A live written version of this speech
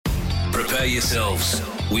prepare yourselves.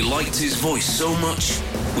 We liked his voice so much,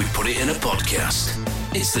 we put it in a podcast.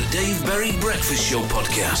 It's the Dave Berry Breakfast Show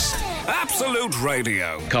podcast. Absolute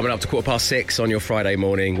Radio. Coming up to 6:15 on your Friday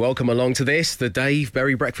morning. Welcome along to this, the Dave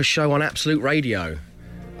Berry Breakfast Show on Absolute Radio.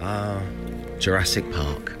 Jurassic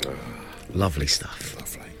Park. Lovely stuff.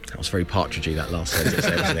 Lovely. That was very partridgey, that last sentence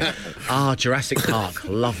there, wasn't it? Jurassic Park.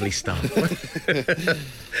 Lovely stuff.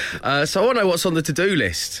 So I want to know what's on the to-do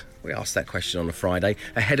list. We asked that question on a Friday,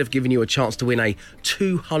 ahead of giving you a chance to win a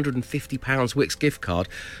 £250 Wix gift card.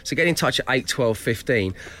 So get in touch at 8 12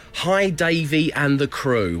 15. Hi, Davey and the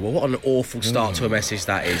crew. Well, what an awful start to a message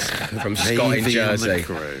that is from Scott in Jersey.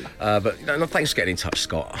 But no, thanks for getting in touch,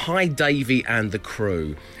 Scott. Hi, Davey and the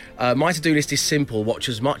crew. My to-do list is simple. Watch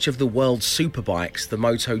as much of the world's superbikes, the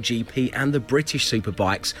MotoGP and the British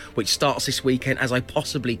superbikes, which starts this weekend, as I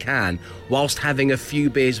possibly can, whilst having a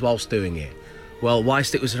few beers whilst doing it. Well,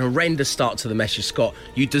 whilst it was an horrendous start to the message, Scott,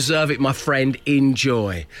 you deserve it, my friend.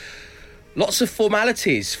 Enjoy. Lots of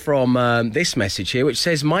formalities from this message here, which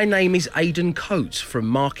says, my name is Aidan Coates from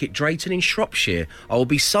Market Drayton in Shropshire. I will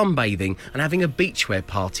be sunbathing and having a beachwear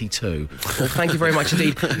party too. Well, thank you very much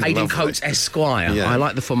indeed, Aidan Coates Esquire. Yeah. I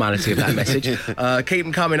like the formality of that message. Keep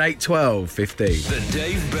them coming, 8 12 15. The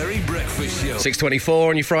Dave Berry Breakfast Show.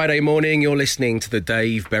 6:24 on your Friday morning. You're listening to the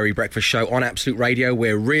Dave Berry Breakfast Show on Absolute Radio,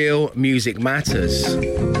 where real music matters.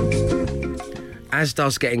 As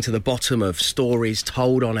does getting to the bottom of stories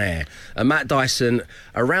told on air. Matt Dyson,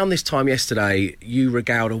 around this time yesterday, you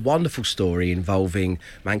regaled a wonderful story involving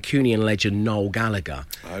Mancunian legend Noel Gallagher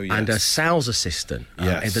and a sales assistant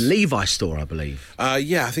at the Levi store, I believe. I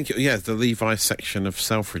think, the Levi section of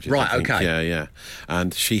Selfridges. Right, okay. Yeah.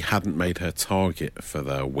 And she hadn't made her target for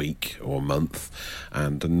the week or month,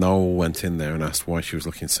 and Noel went in there and asked why she was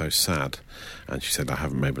looking so sad. And she said, I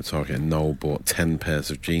haven't made my target. And Noel bought 10 pairs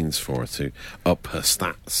of jeans for her to up her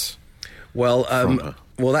stats. Well,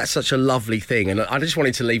 that's such a lovely thing, and I just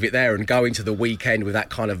wanted to leave it there and go into the weekend with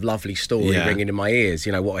that kind of lovely story ringing in my ears.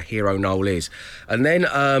 You know what a hero Noel is. And then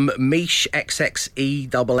Mish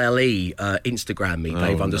XXELLE Instagram me,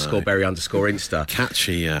 Dave _Berry _Insta.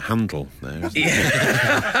 Catchy handle there, isn't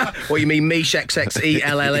it? What you mean, Mish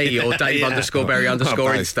XXELLE or Dave _Berry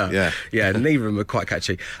Insta? Yeah, neither of them are quite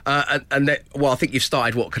catchy. And then, I think you've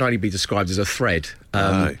started what can only be described as a thread.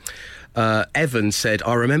 Evan said,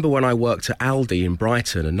 I remember when I worked at Aldi in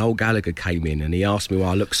Brighton and Noel Gallagher came in and he asked me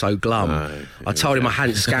why I looked so glum. I told him I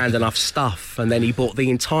hadn't scanned enough stuff, and then he bought the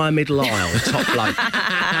entire middle aisle, top bloke.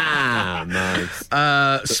 Nice.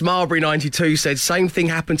 Smarbury92 said, same thing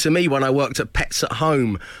happened to me when I worked at Pets at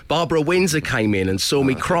Home. Barbara Windsor came in and saw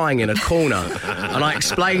me crying in a corner, and I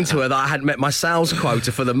explained to her that I hadn't met my sales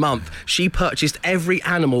quota for the month. She purchased every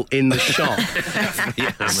animal in the shop.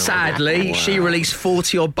 Sadly, she released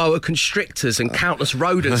 40-odd boa constrictors and countless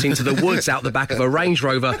rodents into the woods out the back of a Range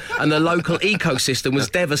Rover, and the local ecosystem was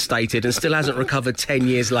devastated and still hasn't recovered 10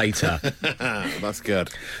 years later. That's good.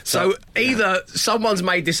 So either someone's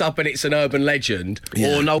made this up and it's an urban legend,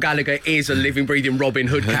 or Noel Gallagher is a living, breathing Robin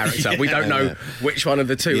Hood character. We don't know which one of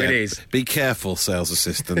the two it is. Be careful, sales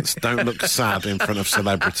assistants. Don't look sad in front of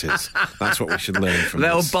celebrities. That's what we should learn from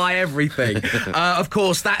They'll this. buy everything. Of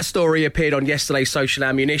course, that story appeared on yesterday's Social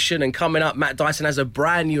Ammunition, and coming up, Matt Dyson has a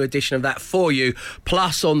brand new edition of that for you.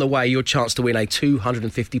 Plus, on the way, your chance to win a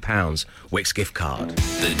 £250 Wix gift card.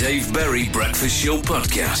 The Dave Berry Breakfast Show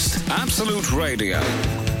podcast. Absolute Radio.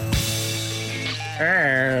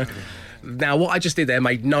 Now, what I just did there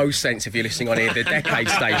made no sense if you're listening on here, the decade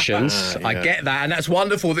stations. I get that, and that's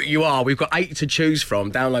wonderful that you are. We've got 8 to choose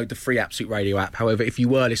from. Download the free Absolute Radio app. However, if you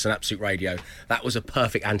were listening to Absolute Radio, that was a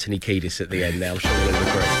perfect Anthony Kiedis at the end there. I'm sure we'll all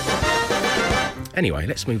agree. Anyway,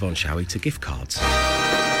 let's move on, shall we, to gift cards.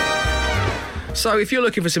 So if you're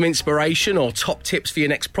looking for some inspiration or top tips for your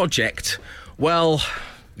next project, well,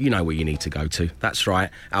 you know where you need to go to. That's right,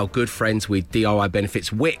 our good friends with DIY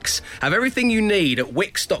Benefits Wix have everything you need at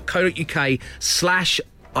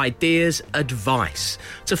wix.co.uk/ideas advice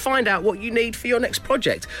to find out what you need for your next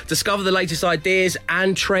project. Discover the latest ideas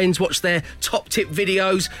and trends, watch their top tip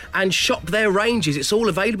videos and shop their ranges. It's all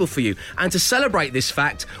available for you. And to celebrate this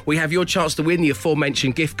fact, we have your chance to win the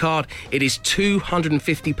aforementioned gift card. It is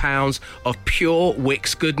 £250 of pure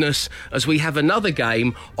Wix goodness, as we have another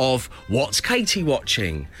game of What's Katie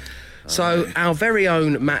Watching? So our very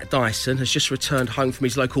own Matt Dyson has just returned home from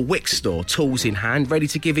his local Wix store, tools in hand, ready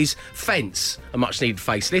to give his fence a much-needed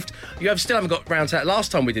facelift. You still haven't got round to that.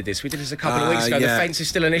 Last time we did this a couple of weeks ago. Yeah. The fence is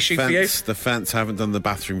still an issue for you? The fence, haven't done the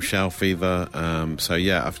bathroom shelf either. I've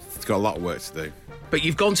got a lot of work to do. But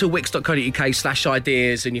you've gone to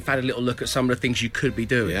wix.co.uk/ideas and you've had a little look at some of the things you could be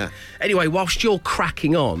doing. Yeah. Anyway, whilst you're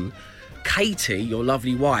cracking on, Katie, your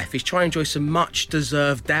lovely wife, is trying to enjoy some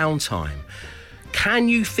much-deserved downtime. Can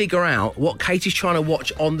you figure out what Katie's trying to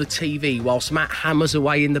watch on the TV whilst Matt hammers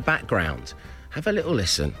away in the background? Have a little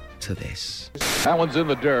listen to this. That one's in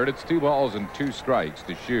the dirt. It's 2 balls and 2 strikes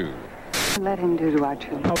to Shoe. Let him do to our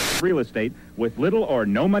children. Real estate with little or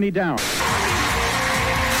no money down.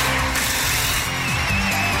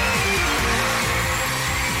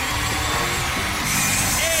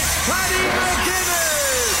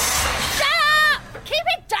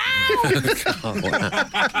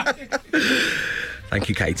 Thank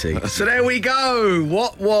you, Katie. So there we go.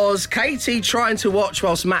 What was Katie trying to watch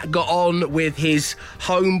whilst Matt got on with his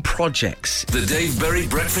home projects? The Dave Berry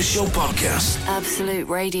Breakfast Show podcast. Absolute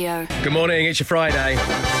Radio. Good morning, it's your Friday.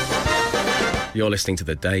 You're listening to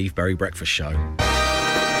the Dave Berry Breakfast Show.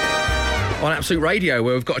 On Absolute Radio,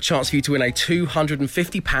 where we've got a chance for you to win a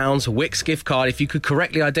 £250 Wix gift card if you could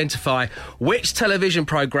correctly identify which television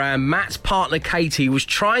programme Matt's partner Katie was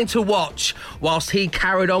trying to watch whilst he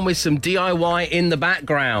carried on with some DIY in the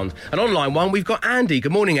background. And on line one, we've got Andy.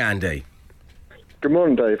 Good morning, Andy. Good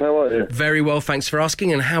morning, Dave. How are you? Very well, thanks for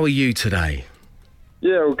asking. And how are you today?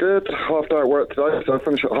 Yeah, all good. Half day at work today, so I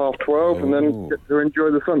finish at 12:30 and then get to enjoy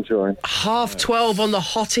the sunshine. 12:30 on the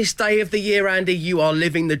hottest day of the year, Andy. You are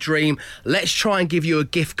living the dream. Let's try and give you a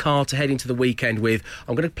gift card to head into the weekend with.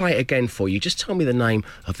 I'm going to play it again for you. Just tell me the name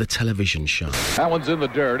of the television show. That one's in the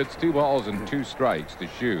dirt. It's 2 balls and 2 strikes to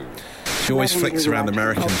Shoe. She always flicks around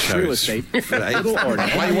American shows. Why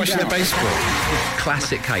are you watching the baseball?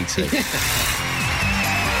 Classic Katie.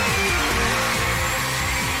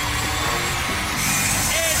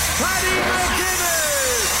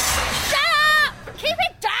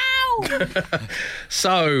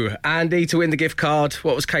 So, Andy, to win the gift card,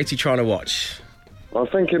 what was Katie trying to watch? I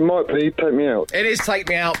think it might be Take Me Out. It is Take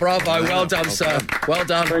Me Out. Bravo. Well done, sir. Well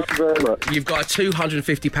done. Thank you very much. You've got a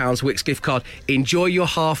 £250 Wix gift card. Enjoy your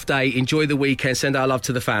half day. Enjoy the weekend. Send our love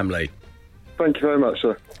to the family. Thank you very much,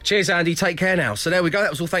 sir. Cheers, Andy. Take care now. So there we go.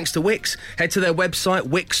 That was all thanks to Wix. Head to their website,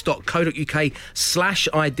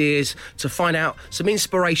 wix.co.uk/ideas to find out some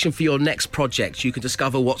inspiration for your next project. You can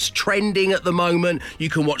discover what's trending at the moment. You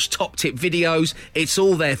can watch top tip videos. It's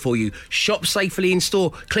all there for you. Shop safely in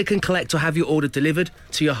store. Click and collect or have your order delivered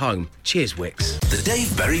to your home. Cheers, Wix. The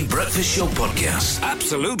Dave Berry Breakfast Show podcast.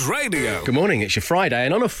 Absolute Radio. Good morning. It's your Friday.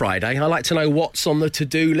 And on a Friday, I like to know what's on the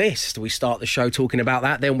to-do list. We start the show talking about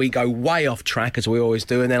that. Then we go way off track, as we always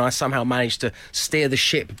do. And then I somehow managed to steer the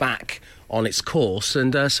ship back on its course,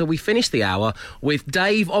 and so we finished the hour with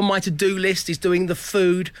Dave on my to-do list is doing the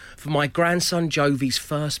food for my grandson Jovi's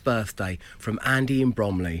first birthday from Andy in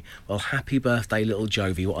Bromley. Well, happy birthday, little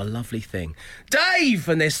Jovi. What a lovely thing. Dave!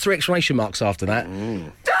 And there's 3 exclamation marks after that.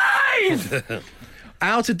 Dave!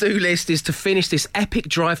 Our to-do list is to finish this epic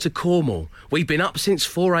drive to Cornwall. We've been up since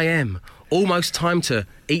 4 a.m. Almost time to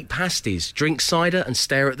eat pasties, drink cider and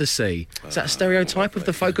stare at the sea. Is that a stereotype of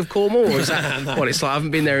the folk of Cornwall? Or is that, well, it's like I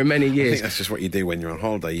haven't been there in many years. I think that's just what you do when you're on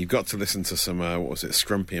holiday. You've got to listen to some,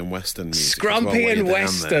 Scrumpy and Western music. Scrumpy and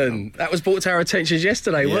Western. That was brought to our attention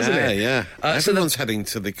yesterday, wasn't it? Yeah. Everyone's heading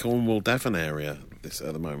to the Cornwall-Devon area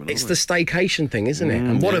at the moment. It's the staycation thing, isn't it?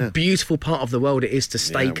 And what a beautiful part of the world it is to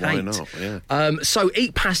staycate. Yeah, why not? Yeah. So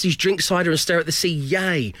eat pasties, drink cider and stare at the sea.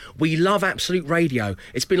 Yay. We love Absolute Radio.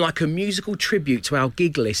 It's been like a musical tribute to our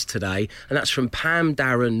gig list today, and that's from Pam,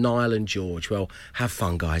 Darren, Niall and George. Well, have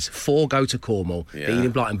fun, guys. 4 go to Cornwall. The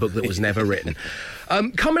Enid Blyton book that was never written.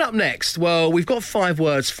 Coming up next, well, we've got 5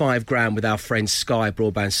 words, 5 grand with our friend Sky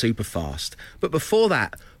Broadband Superfast. But before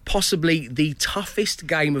that, possibly the toughest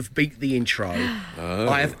game of Beat the Intro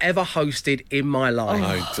I have ever hosted in my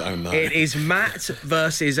life. Oh, no. It is Matt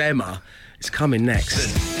versus Emma. It's coming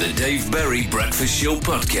next. The Dave Berry Breakfast Show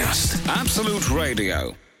podcast. Absolute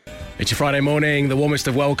Radio. It's your Friday morning, the warmest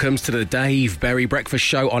of welcomes to the Dave Berry Breakfast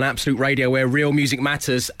Show on Absolute Radio, where real music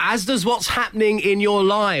matters, as does what's happening in your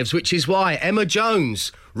lives, which is why Emma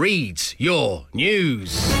Jones reads your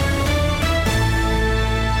news.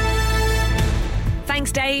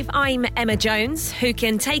 Thanks, Dave. I'm Emma Jones, who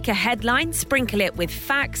can take a headline, sprinkle it with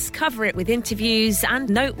facts, cover it with interviews and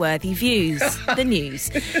noteworthy views. The news.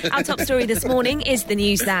 Our top story this morning is the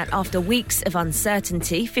news that after weeks of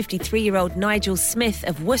uncertainty, 53-year-old Nigel Smith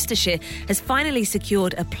of Worcestershire has finally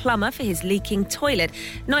secured a plumber for his leaking toilet.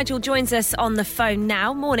 Nigel joins us on the phone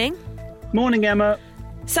now. Morning. Morning, Emma.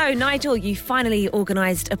 So, Nigel, you finally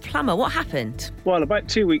organised a plumber. What happened? Well, about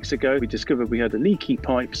 2 weeks ago, we discovered we had a leaky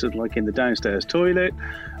pipe, sort of like in the downstairs toilet,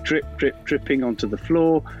 dripping onto the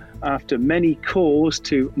floor. After many calls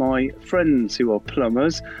to my friends who are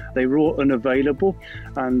plumbers, they were all unavailable,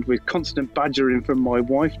 and with constant badgering from my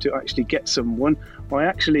wife to actually get someone, I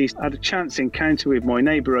actually had a chance encounter with my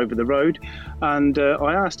neighbour over the road, and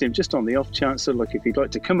I asked him just on the off chance, if he'd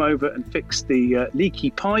like to come over and fix the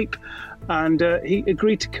leaky pipe, and he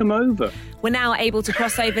agreed to come over. We're now able to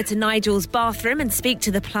cross over to Nigel's bathroom and speak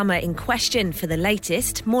to the plumber in question for the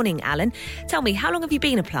latest. Morning, Alan. Tell me, how long have you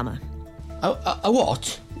been a plumber? A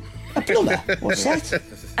what? A plumber? What's that?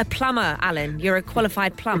 A plumber, Alan. You're a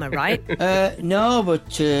qualified plumber, right? No,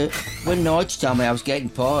 but when Nigel told me I was getting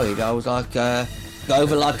paid, I was like, go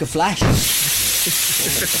over like a flash.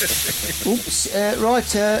 Oops, right,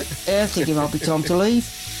 thinking might be time to leave.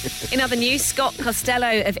 In other news, Scott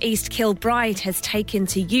Costello of East Kilbride has taken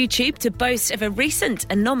to YouTube to boast of a recent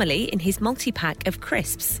anomaly in his multi-pack of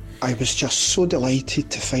crisps. I was just so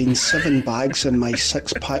delighted to find 7 bags in my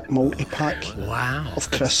 6-pack multi-pack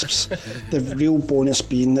of crisps. The real bonus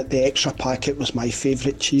being that the extra packet was my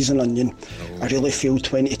favourite cheese and onion. I really feel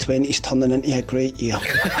 2020's turning into a great year.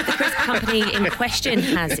 The crisp company in question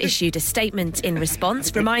has issued a statement in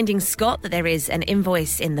response, reminding Scott that there is an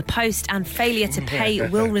invoice in the post and failure to pay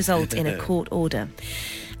will result in a court order.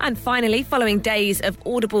 And finally, following days of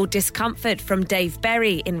audible discomfort from Dave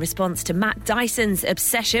Berry in response to Matt Dyson's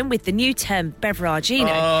obsession with the new term beveragino,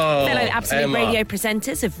 fellow Absolute Radio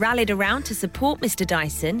presenters have rallied around to support Mr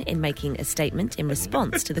Dyson in making a statement in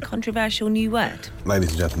response to the controversial new word. Ladies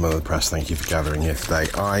and gentlemen of the press, thank you for gathering here today.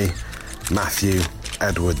 I, Matthew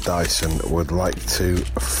Edward Dyson, would like to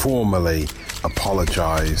formally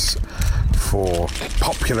apologise for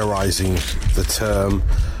popularising the term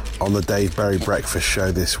on the Dave Berry Breakfast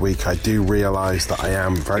Show this week. I do realise that I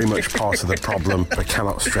am very much part of the problem, but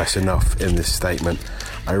cannot stress enough in this statement,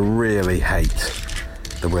 I really hate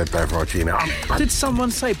the word beveragino. Did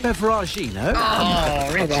someone say beveragino?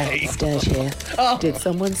 Richie. Sturge here. Did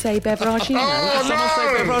someone say beveragino? Did someone say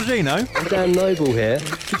beveragino? Dan Noble here.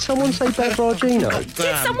 Did someone say beveragino?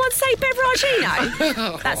 Did someone say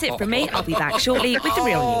beveragino? That's it from me. I'll be back shortly with the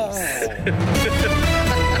real news.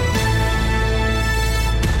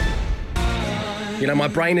 You know, my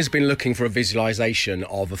brain has been looking for a visualisation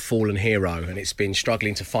of a fallen hero, and it's been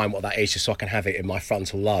struggling to find what that is just so I can have it in my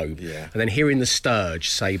frontal lobe. Yeah. And then hearing the Sturge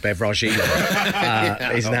say beveragino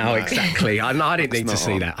is now exactly... I didn't need to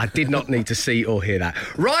see that. I did not need to see or hear that.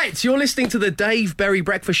 Right, you're listening to the Dave Berry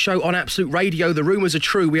Breakfast Show on Absolute Radio. The rumours are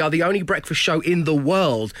true. We are the only breakfast show in the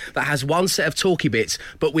world that has one set of talkie bits,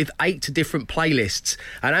 but with 8 different playlists.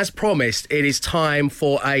 And as promised, it is time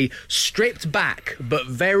for a stripped back but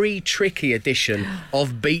very tricky edition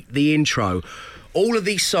of Beat the Intro. All of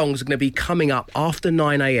these songs are going to be coming up after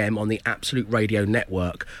 9 a.m. on the Absolute Radio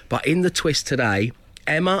Network. But in the twist today,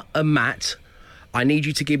 Emma and Matt, I need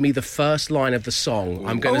you to give me the first line of the song.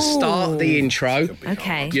 I'm going to start the intro.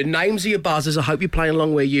 Okay. Your names are your buzzers. I hope you're playing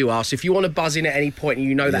along where you are. So if you want to buzz in at any point and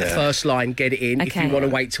you know that first line, get it in. Okay. If you want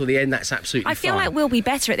to wait till the end, that's absolutely fine. I feel like we'll be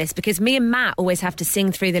better at this because me and Matt always have to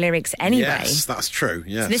sing through the lyrics anyway. Yes, that's true.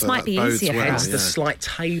 Yeah, so this might be easier. Hence the slight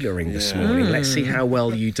tailoring this morning. Let's see how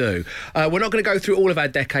well you do. We're not going to go through all of our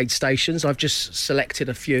decade stations. I've just selected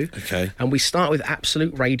a few. Okay. And we start with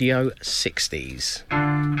Absolute Radio 60s.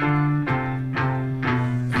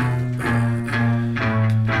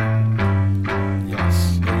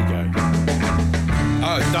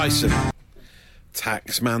 Dyson.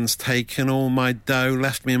 Taxman's taken all my dough,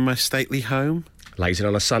 left me in my stately home. Lazy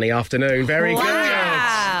on a sunny afternoon. Very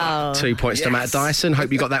good. 2 points to Matt Dyson.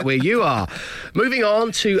 Hope you got that where you are. Moving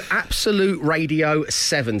on to Absolute Radio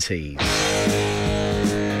 70s.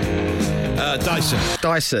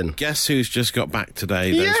 Dyson. Guess who's just got back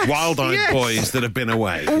today? Those wild-eyed boys that have been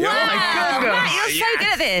away. Wow, Matt, you're so good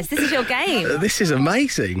at this. This is your game. This is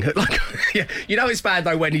amazing. You know it's bad,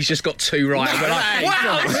 though, when he's just got 2 right. And we're like,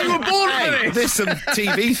 wow, you were born for this. There's some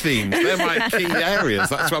TV themes. They're my key areas.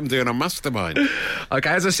 That's what I'm doing on Mastermind. OK,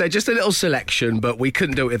 as I said, just a little selection, but we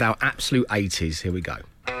couldn't do it without Absolute 80s. Here we go.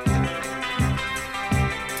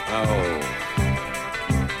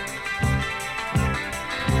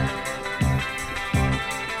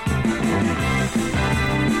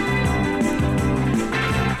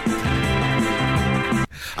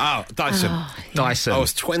 Dyson. Dyson. I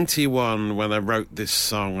was 21 when I wrote this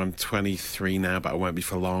song. I'm 23 now, but I won't be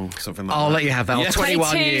for long. Something like that. I'll let you have that.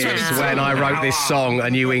 21 years when I wrote this song, A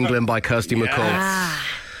New England by Kirsty MacColl.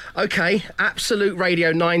 OK, Absolute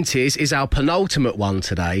Radio 90s is our penultimate one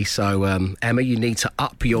today. So, Emma, you need to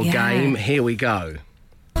up your game. Here we go.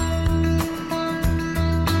 How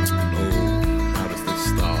does this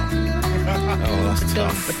start? That's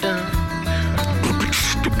tough.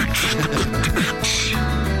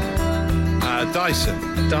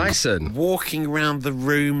 Dyson. Dyson. Walking around the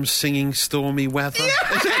room singing Stormy Weather.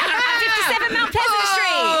 57 Mount Pleasant Street.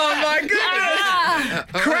 Oh, my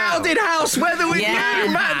goodness. Crowded house weather with you,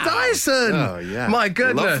 Matt Dyson. Oh, yeah. My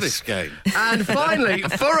goodness. Love this game. And finally,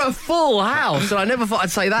 for a full house, and I never thought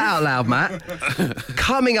I'd say that out loud, Matt,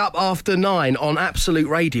 coming up after 9 on Absolute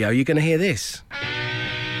Radio, you're going to hear this.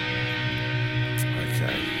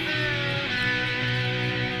 Okay.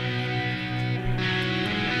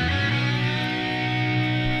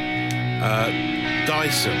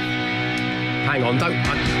 Dyson. Hang on, don't...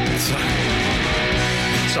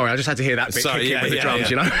 Sorry, I just had to hear that bit kicking with the drums,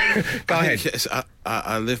 you know? Go ahead.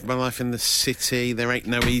 I live my life in the city. There ain't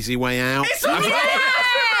no easy way out. It's Dyson!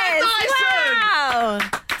 Wow!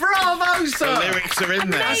 Bravo, sir! The lyrics are in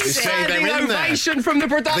there. I say they're in there. Ovation from the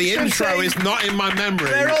production The intro team. is not in my memory,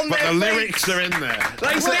 They're on but their the feet. lyrics are in there.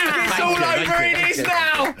 They think it's all over. It is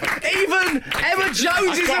now. Even Emma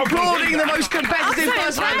Jones is applauding the most competitive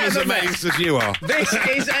person I'm I've as ever met. amazed as you are. This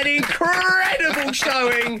is an incredible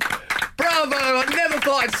showing. Bravo! I never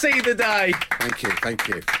thought I'd see the day. Thank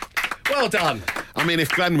you. Well done. I mean, if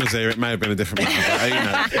Glenn was here, it may have been a different matter, but, you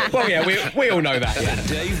know. Well, yeah, we all know that. The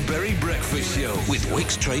Dave Berry Breakfast Show with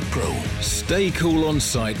Wix Trade Pro. Stay cool on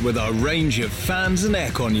site with our range of fans and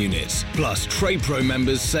aircon units. Plus, Trade Pro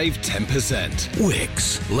members save 10%.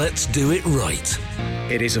 Wix, let's do it right.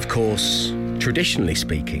 It is, of course, traditionally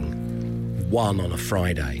speaking, 1 on a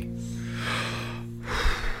Friday.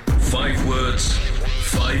 5 words,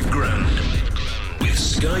 5 grand. With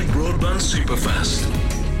Sky Broadband Superfast.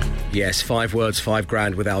 Yes, 5 words, 5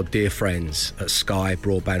 grand with our dear friends at Sky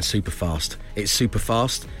Broadband Superfast. It's super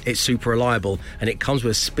fast, it's super reliable, and it comes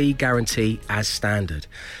with a speed guarantee as standard.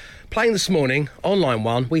 Playing this morning, on line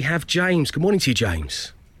 1, we have James. Good morning to you,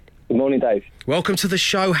 James. Good morning, Dave. Welcome to the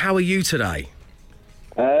show. How are you today?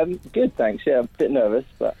 Good, thanks. Yeah, I'm a bit nervous,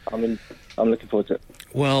 but I'm looking forward to it.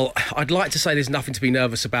 Well, I'd like to say there's nothing to be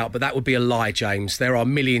nervous about, but that would be a lie, James. There are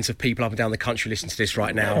millions of people up and down the country listening to this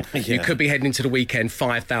right now. You could be heading into the weekend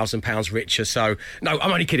 £5,000 richer, so... No,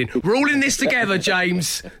 I'm only kidding. We're all in this together,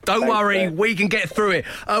 James. Don't worry, we can get through it.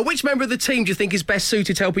 Which member of the team do you think is best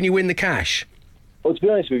suited to helping you win the cash? Well, to be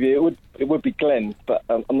honest with you, it would be Glenn, but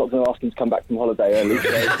I'm not going to ask him to come back from holiday early.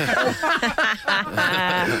 So,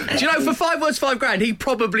 Do you know, for 5 words, 5 grand, he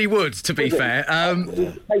probably would, to be fair.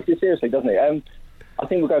 He takes it seriously, doesn't he? I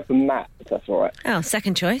think we'll go for Matt, if that's all right. Oh,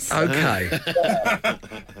 second choice. OK.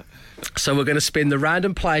 So we're going to spin the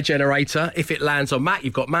random player generator. If it lands on Matt,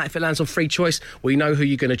 you've got Matt. If it lands on free choice, we know who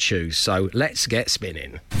you're going to choose. So let's get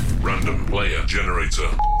spinning. Random player generator.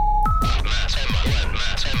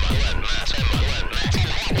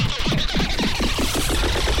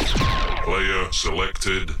 Player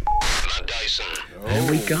selected. Matt Dyson. There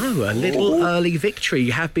we go. A little early victory.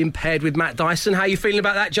 You have been paired with Matt Dyson. How are you feeling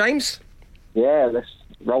about that, James? Yeah, let's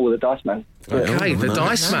roll with the Dice Man. OK, the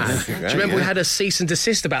Dice Man. Do you remember we had a cease and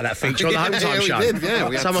desist about that feature on the Home Time show? We did,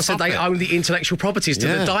 we Someone said they own the intellectual properties to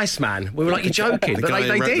the Dice Man. We were like, you're joking, but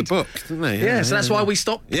they wrote did. The book, didn't they? Yeah, so that's why we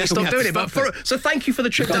stopped doing it. But so thank you for the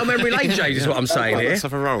trip down memory lane, James, is what I'm saying here. Let's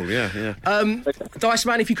have a roll, yeah. Dice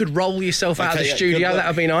Man, if you could roll yourself out of the studio, that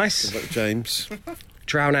would be nice. Good luck, James.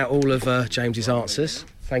 Drown out all of James's answers.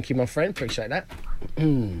 Thank you, my friend. Appreciate that.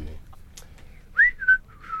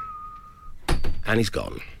 And he's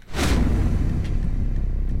gone.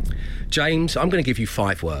 James, I'm going to give you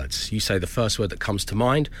 5 words. You say the first word that comes to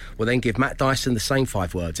mind. We'll then give Matt Dyson the same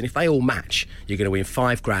 5 words. And if they all match, you're going to win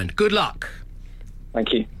 5 grand. Good luck.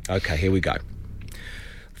 Thank you. OK, here we go.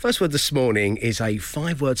 First word this morning is a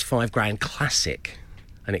 5 words, 5 grand classic.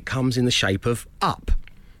 And it comes in the shape of up.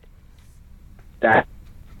 Down.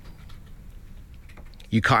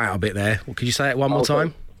 You cut out a bit there. Well, could you say it one more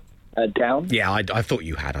time? Down. Yeah, I thought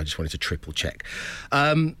you had. I just wanted to triple check.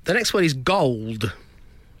 The next one is gold.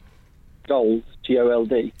 Gold.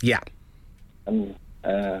 Gold. Yeah.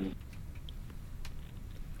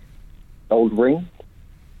 Gold ring.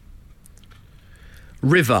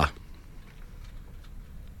 River.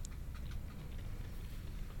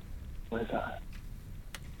 Where's that?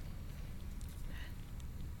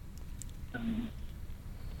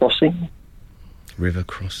 Crossing. River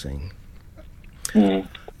crossing.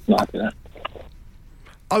 Not happy with that.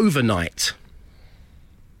 Overnight.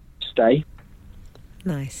 Stay.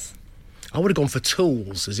 Nice. I would have gone for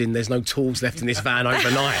tools, as in there's no tools left in this van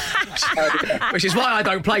overnight. Which is why I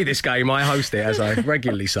don't play this game. I host it, as I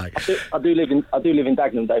regularly say. I do live in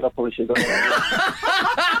Dagenham, Dave. I probably should have gone there.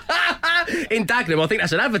 In Dagenham, I think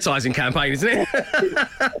that's an advertising campaign, isn't it?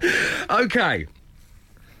 OK.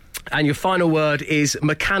 And your final word is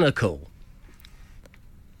mechanical.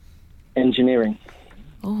 Engineering.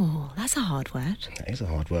 Oh, that's a hard word. That is a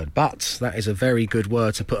hard word, but that is a very good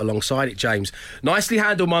word to put alongside it, James. Nicely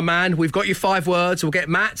handled, my man. We've got your 5 words. We'll get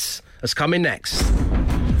Matt's. That's coming next.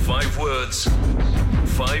 5 words,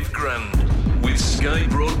 5 grand with Sky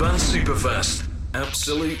Broadband Superfast.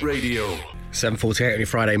 Absolute Radio. 7:48 on your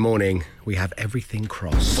Friday morning. We have everything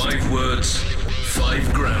crossed. 5 words,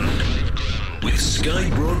 5 grand with Sky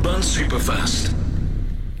Broadband Superfast.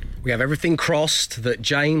 We have everything crossed that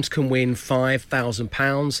James can win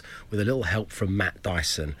 £5,000 with a little help from Matt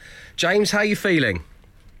Dyson. James, how are you feeling?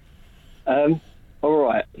 All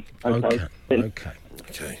right. Okay.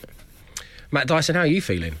 Matt Dyson, how are you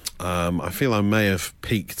feeling? I feel I may have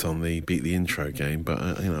peaked on the Beat the Intro game, but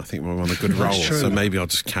I think we're on a good roll, true. so maybe I'll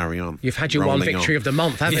just carry on. You've had your one victory of the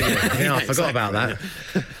month, haven't you? Yeah, I forgot about that.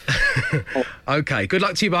 OK, good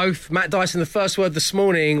luck to you both. Matt Dyson, the first word this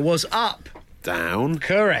morning was up. Down.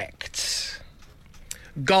 Correct.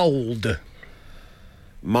 Gold.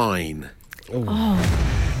 Mine. Good.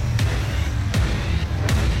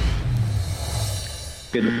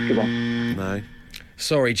 Good one. No.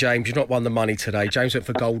 Sorry, James, you've not won the money today. James went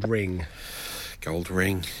for gold ring. Gold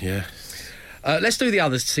ring, yeah. Let's do the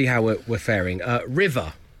others to see how we're faring.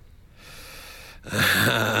 River.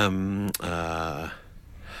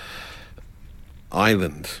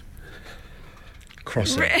 Island.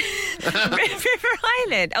 Crossing. River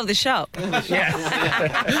Island. Oh, the shop. Yeah.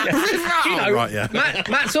 You know, right, yeah.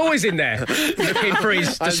 Matt's always in there looking for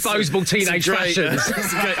his disposable teenage fashions.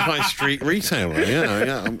 It's a great high street retailer,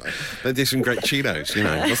 yeah. They do some great Cheetos,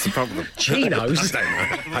 What's the problem? Cheetos? I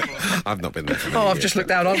don't know. I've not been there for many I've years. just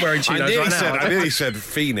looked out. I'm wearing Cheetos right now. I nearly said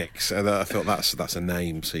Phoenix, and I thought that's a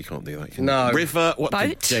name, so you can't do that. No. River. What Boat?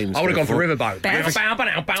 did James? I would have gone for Riverboat. Bears. I'm a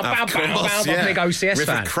big OCS River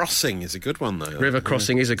fan. Crossing is a good one, though. River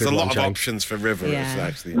Crossing is a good There's one, a lot James. of options for River. Yeah. It's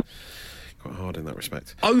actually quite hard in that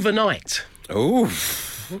respect. Overnight. Oh.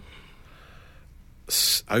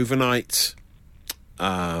 Overnight.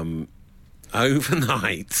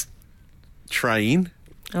 Overnight. Train.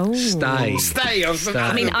 Oh. Stay.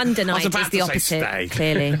 I mean, under night is the opposite,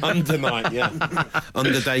 clearly. Under night, yeah.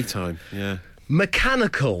 Under daytime, yeah.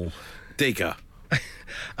 Mechanical. Digger.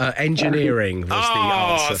 Engineering was the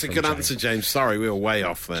answer. That's a from good James. answer, James. Sorry, we were way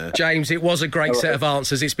off there. James, it was a great set of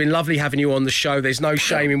answers. It's been lovely having you on the show. There's no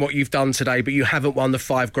shame in what you've done today, but you haven't won the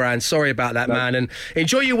 £5,000. Sorry about that, man. And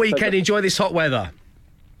enjoy your weekend. Enjoy this hot weather.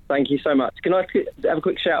 Thank you so much. Can I have a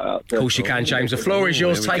quick shout out? Of course you can, James. The floor is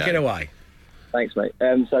yours. There we Take go. it away. Thanks, mate.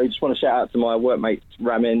 So just want to shout out to my workmates,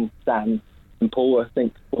 Ramin, Dan and Paul. I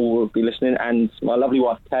think Paul will be listening. And my lovely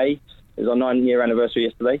wife, Kay. It was our 9-year anniversary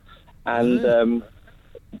yesterday. And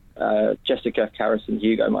Jessica, Karis and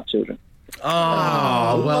Hugo, my children.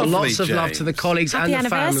 Oh, well, lovely, lots of love James. to the colleagues Happy and the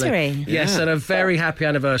family. anniversary. Yes, and a very happy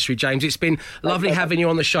anniversary, James. It's been lovely having you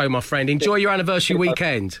on the show, my friend. Enjoy your anniversary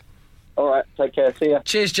weekend. All right, take care. See ya.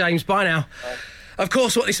 Cheers, James. Bye now. Of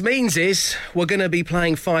course, what this means is we're going to be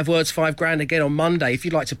playing 5 words, £5,000 again on Monday. If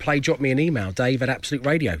you'd like to play, drop me an email,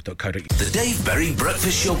 dave@absoluteradio.co.uk. The Dave Berry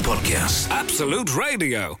Breakfast Show Podcast. Absolute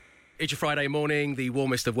Radio. It's your Friday morning, the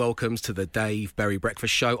warmest of welcomes to the Dave Berry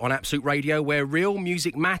Breakfast Show on Absolute Radio, where real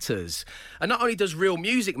music matters. And not only does real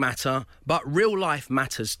music matter, but real life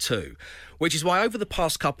matters too. Which is why over the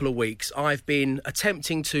past couple of weeks, I've been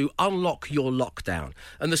attempting to unlock your lockdown.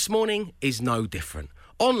 And this morning is no different.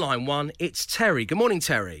 On line 1, it's Terri. Good morning,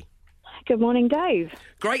 Terri. Good morning, Dave.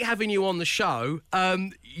 Great having you on the show.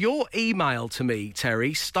 Your email to me,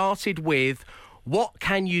 Terri, started with, "What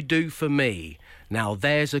can you do for me?" Now,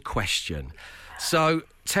 there's a question. So,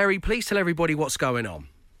 Terri, please tell everybody what's going on.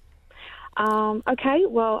 Okay,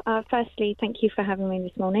 well, firstly, thank you for having me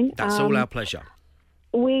this morning. That's all our pleasure.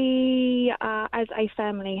 We, as a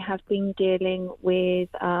family, have been dealing with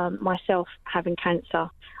myself having cancer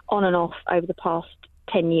on and off over the past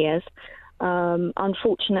 10 years.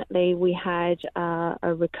 Unfortunately, we had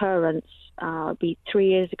a recurrence 3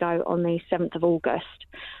 years ago on the 7th of August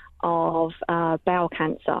of bowel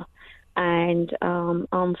cancer. And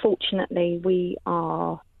unfortunately, we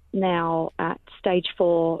are now at stage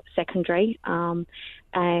 4 secondary.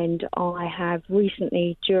 And I have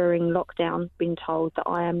recently, during lockdown, been told that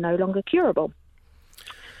I am no longer curable.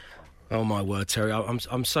 Oh, my word, Terri.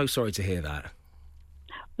 I'm so sorry to hear that.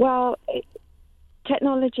 Well,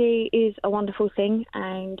 technology is a wonderful thing,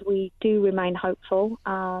 and we do remain hopeful.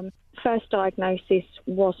 First diagnosis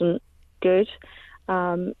wasn't good,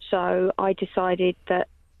 so I decided that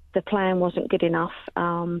the plan wasn't good enough.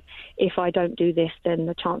 If I don't do this, then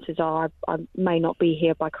the chances are I may not be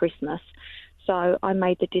here by Christmas. So I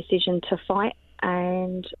made the decision to fight,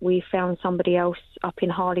 and we found somebody else up in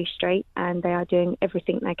Harley Street, and they are doing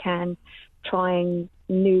everything they can, trying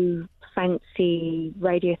new fancy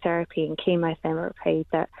radiotherapy and chemotherapy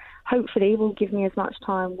that hopefully will give me as much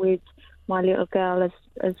time with my little girl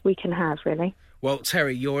as we can have, really. Well,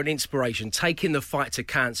 Terri, you're an inspiration. Taking the fight to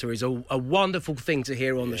cancer is a wonderful thing to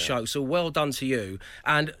hear on the show, so well done to you.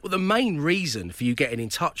 And the main reason for you getting in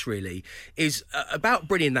touch, really, is about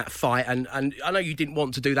bringing that fight, and I know you didn't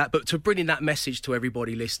want to do that, but to bringing that message to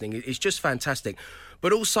everybody listening is just fantastic.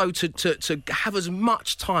 But also to have as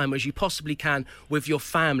much time as you possibly can with your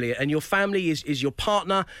family, and your family is your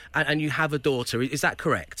partner, and you have a daughter. Is that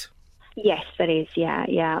correct? Yes, that is,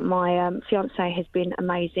 yeah. My fiancé has been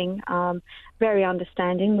amazing, very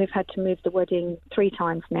understanding. We've had to move the wedding 3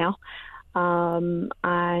 times now. My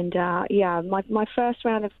first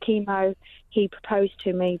round of chemo, he proposed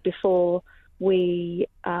to me before we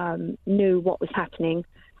knew what was happening,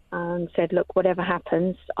 and said, look, whatever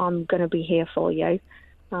happens, I'm going to be here for you.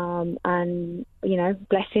 And, you know,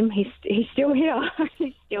 bless him, he's still here.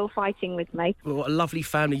 He's still fighting with me. Well, what a lovely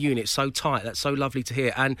family unit, so tight. That's so lovely to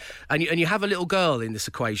hear. And you have a little girl in this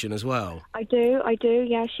equation as well. I do,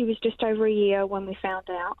 yeah. She was just over a year when we found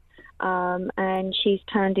out. And she's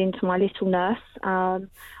turned into my little nurse.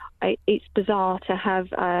 It's bizarre to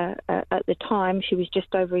have, at the time, she was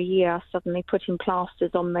just over a year, suddenly putting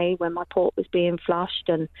plasters on me when my port was being flushed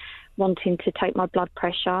and wanting to take my blood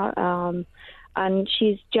pressure. And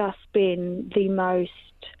she's just been the most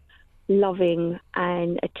loving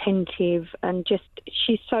and attentive, and just,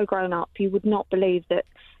 she's so grown up. You would not believe that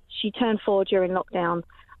she turned 4 during lockdown,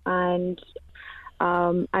 and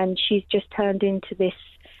she's just turned into this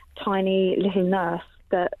tiny little nurse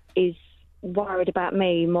that is worried about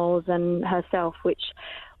me more than herself, which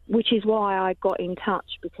is why I got in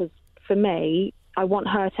touch, because for me, I want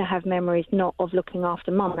her to have memories not of looking after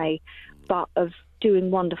mummy, but of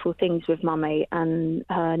doing wonderful things with mummy and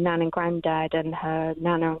her nan and granddad and her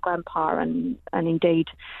nana and grandpa and indeed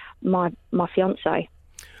my fiancé.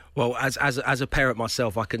 Well, as a parent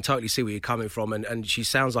myself, I can totally see where you're coming from, and she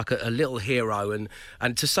sounds like a little hero.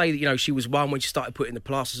 And to say that, you know, she was 1 when she started putting the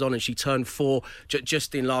plasters on, and she turned 4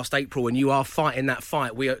 just in last April, and you are fighting that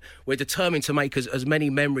fight. We're determined to make as many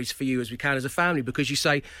memories for you as we can as a family, because you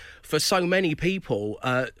say for so many people,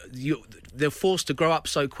 they're forced to grow up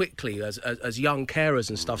so quickly as young carers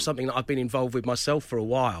and stuff, something that I've been involved with myself for a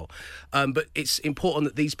while. But it's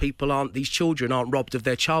important that these children aren't robbed of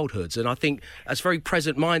their childhoods, and I think that's very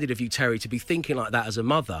present-minded of you, Terri, to be thinking like that as a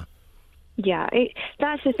mother. Yeah,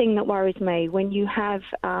 that's the thing that worries me. When you have,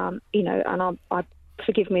 and I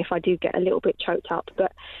forgive me if I do get a little bit choked up,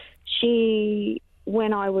 but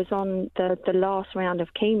when I was on the last round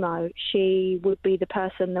of chemo, she would be the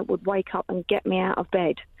person that would wake up and get me out of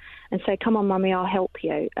bed and say, come on, mummy, I'll help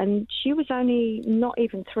you. And she was only not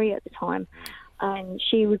even 3 at the time. And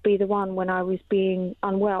she would be the one when I was being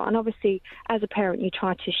unwell. And obviously, as a parent, you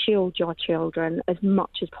try to shield your children as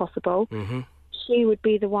much as possible. Mm-hmm. She would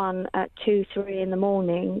be the one at 2, 3 in the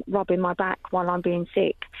morning rubbing my back while I'm being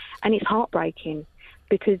sick. And it's heartbreaking,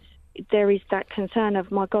 because there is that concern of,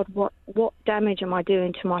 my God, what damage am I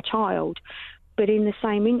doing to my child? But in the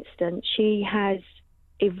same instant, she has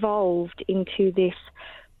evolved into this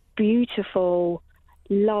beautiful,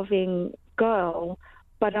 loving girl.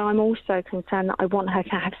 But I'm also concerned that I want her to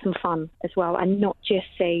have some fun as well, and not just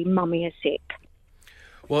see mummy as sick.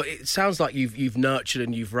 Well, it sounds like you've nurtured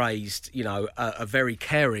and you've raised, you know, a very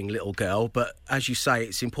caring little girl. But as you say,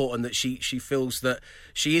 it's important that she feels that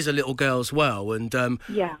she is a little girl as well. And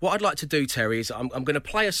what I'd like to do, Terri, is I'm going to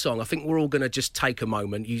play a song. I think we're all going to just take a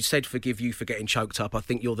moment. You said forgive you for getting choked up. I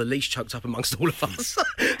think you're the least choked up amongst all of us.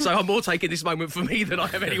 So I'm more taking this moment for me than I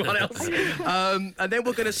have anyone else. And then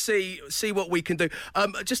we're going to see what we can do.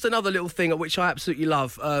 Just another little thing which I absolutely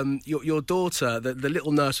love. Your daughter, the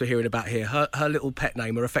little nurse we're hearing about here, her little pet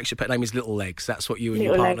name, her affectionate pet name is Little Legs. That's what you and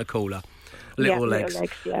your partner call her. Little Legs. Little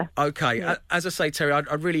Legs, yeah. Okay. Yeah. As I say, Terri,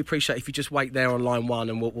 I'd really appreciate if you just wait there on line 1,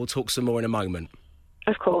 and we'll talk some more in a moment.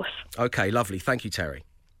 Of course. Okay, lovely. Thank you, Terri.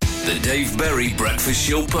 The Dave Berry Breakfast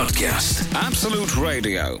Show Podcast. Absolute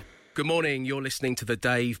Radio. Good morning. You're listening to the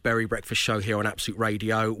Dave Berry Breakfast Show here on Absolute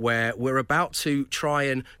Radio, where we're about to try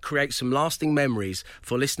and create some lasting memories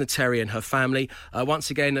for listener Terri and her family.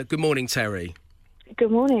 Once again, good morning, Terri.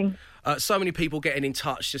 Good morning. So many people getting in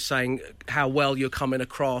touch, just saying how well you're coming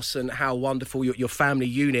across and how wonderful your family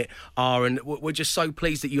unit are, and we're just so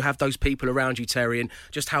pleased that you have those people around you, Terri, and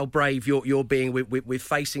just how brave you're being with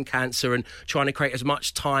facing cancer and trying to create as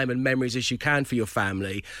much time and memories as you can for your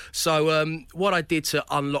family. So what I did to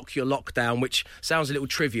unlock your lockdown, which sounds a little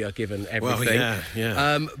trivia given everything,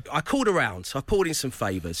 I called around, I pulled in some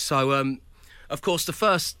favours. So of course the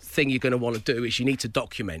first thing you're going to want to do is you need to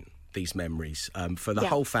document these memories for the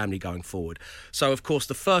whole family going forward. So, of course,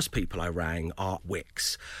 the first people I rang are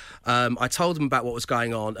Wix. I told them about what was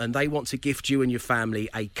going on, and they want to gift you and your family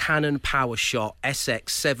a Canon PowerShot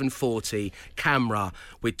SX740 camera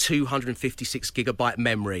with 256GB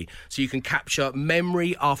memory. So you can capture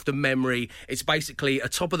memory after memory. It's basically a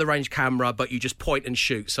top-of-the-range camera, but you just point and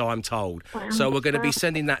shoot, so I'm told. Wow. So we're going to be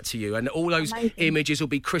sending that to you, and all those images will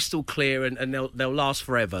be crystal clear, and they'll last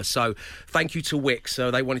forever. So thank you to Wix.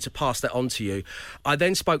 So they wanted to pass that on to you. I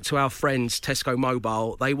then spoke to our friends Tesco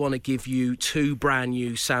Mobile. They want to give you 2 brand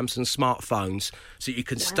new Samsung smartphones so you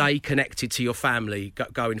can stay connected to your family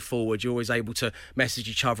going forward. You're always able to message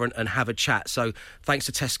each other and have a chat. So thanks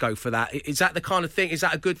to Tesco for that. Is that the kind of thing? Is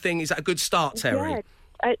that a good thing? Is that a good start, Terri?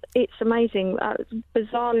 Yeah. It's amazing.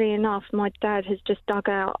 Bizarrely enough, my dad has just dug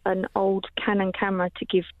out an old Canon camera to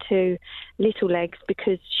give to Little Legs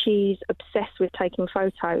because she's obsessed with taking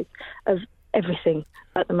photos of everything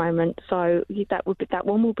at the moment. So that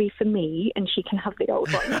one will be for me, and she can have the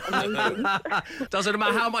old one. Amazing. Doesn't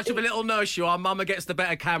matter how much of a little nurse you are, Mama gets the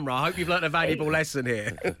better camera. I hope you've learnt a valuable lesson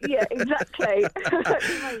here. Yeah, exactly.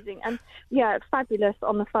 Amazing. And yeah, fabulous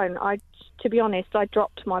on the phone. To be honest, I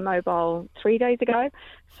dropped my mobile 3 days ago.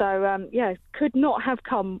 So, could not have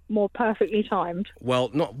come more perfectly timed. Well,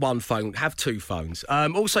 not one phone, have 2 phones.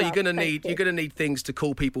 Also, you're going to need things to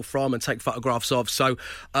call people from and take photographs of. So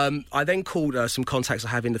I then called some contacts I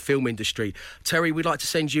have in the film industry. Terri, we'd like to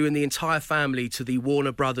send you and the entire family to the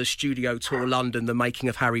Warner Brothers Studio Tour London, the making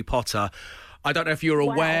of Harry Potter. I don't know if you're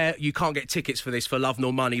aware, you can't get tickets for this for love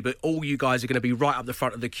nor money, but all you guys are going to be right up the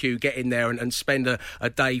front of the queue, get in there and spend a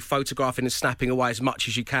day photographing and snapping away as much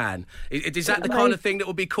as you can. Is that the kind of thing that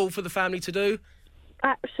would be cool for the family to do?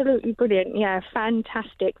 Absolutely brilliant. Yeah,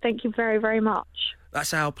 fantastic. Thank you very, very much.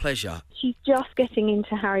 That's our pleasure. She's just getting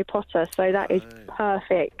into Harry Potter, so that is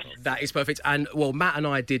perfect. That is perfect. And, well, Matt and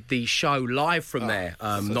I did the show live from there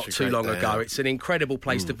not too long ago. It's an incredible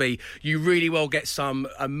place to be. You really will get some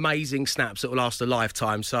amazing snaps that will last a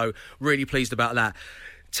lifetime, so really pleased about that.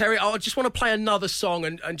 Terri, I just want to play another song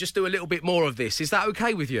and just do a little bit more of this. Is that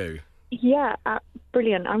okay with you? Yeah,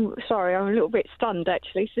 brilliant. I'm sorry, I'm a little bit stunned,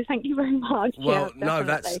 actually, so thank you very much. Well, yeah, no,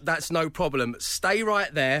 that's no problem. Stay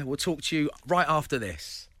right there. We'll talk to you right after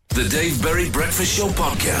this. The Dave Berry Breakfast Show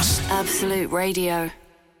Podcast. Absolute Radio.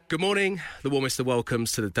 Good morning. The warmest of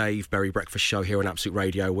welcomes to the Dave Berry Breakfast Show here on Absolute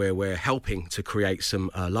Radio, where we're helping to create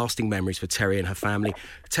some lasting memories for Terri and her family.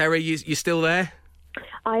 Terri, you still there?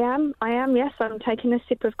 I am, yes. I'm taking a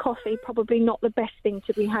sip of coffee. Probably not the best thing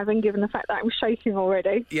to be having, given the fact that I'm shaking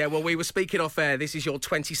already. Yeah, well, we were speaking off air. This is your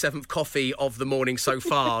 27th coffee of the morning so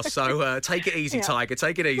far, so take it easy, Tiger.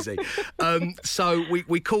 Take it easy. So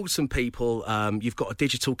we called some people. You've got a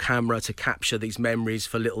digital camera to capture these memories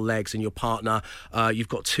for Little Legs and your partner. You've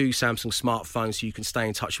got 2 Samsung smartphones so you can stay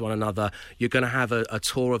in touch with one another. You're going to have a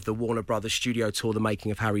tour of the Warner Brothers Studio Tour, the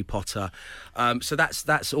making of Harry Potter. So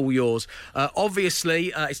that's all yours. Obviously,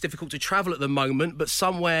 it's difficult to travel at the moment, but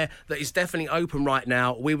somewhere that is definitely open right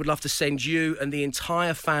now, we would love to send you and the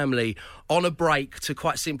entire family on a break to,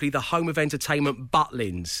 quite simply, the home of entertainment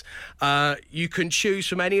Butlins. You can choose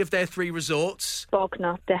from any of their 3 resorts.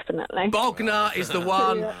 Bognor, definitely. Bognor is the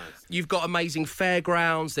one. Yeah. You've got amazing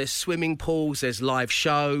fairgrounds, there's swimming pools, there's live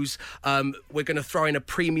shows. We're going to throw in a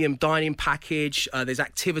premium dining package. There's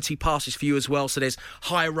activity passes for you as well. So there's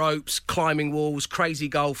high ropes, climbing walls, crazy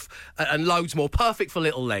golf, and loads more. Perfect for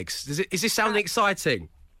Little Legs. Is this sounding exciting?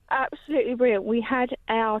 Absolutely brilliant. We had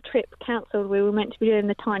our trip cancelled. We were meant to be doing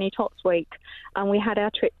the Tiny Tots week, and we had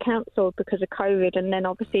our trip cancelled because of COVID. And then,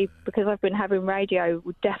 obviously, because I've been having radio,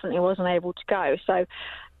 we definitely wasn't able to go. So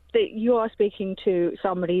you are speaking to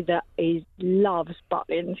somebody that loves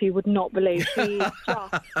Butlins. You would not believe. She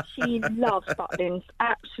loves Butlins.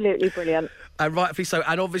 Absolutely brilliant. And rightfully so.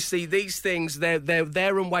 And obviously these things, they're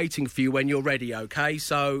there and waiting for you when you're ready, okay?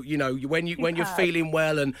 So, you know, when you're feeling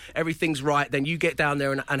well and everything's right, then you get down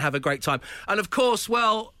there and have a great time. And of course,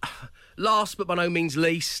 well, last but by no means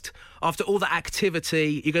least, after all the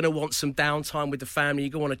activity, you're going to want some downtime with the family. You're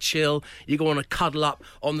going to want to chill. You're going to want to cuddle up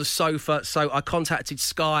on the sofa. So I contacted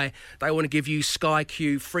Sky. They want to give you Sky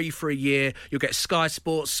Q free for a year. You'll get Sky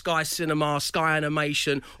Sports, Sky Cinema, Sky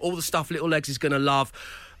Animation, all the stuff Little Legs is going to love.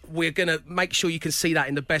 We're going to make sure you can see that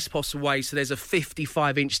in the best possible way. So there's a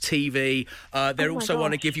 55-inch TV. They also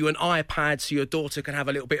want to give you an iPad so your daughter can have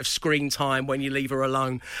a little bit of screen time when you leave her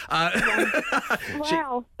alone.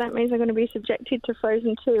 Wow, that means I'm going to be subjected to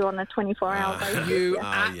Frozen 2 on a 24-hour basis. You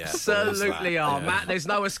absolutely are. Yeah. Matt, there's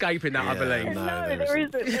no escaping that, I believe. No, there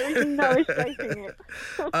isn't. There is no escaping it.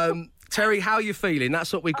 Terri, how are you feeling?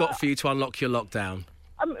 That's what we've got for you to unlock your lockdown.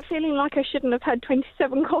 I'm feeling like I shouldn't have had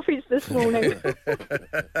 27 coffees this morning.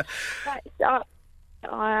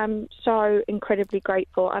 I am so incredibly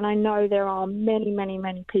grateful, and I know there are many, many,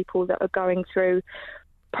 many people that are going through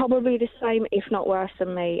probably the same, if not worse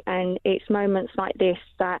than me, and it's moments like this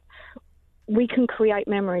that we can create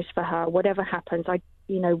memories for her, whatever happens.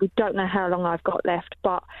 We don't know how long I've got left,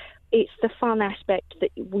 but it's the fun aspect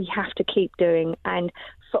that we have to keep doing, and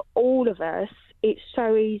for all of us, it's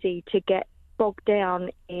so easy to get bogged down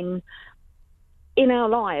in our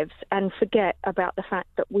lives and forget about the fact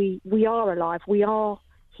that we are alive, we are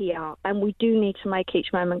here, and we do need to make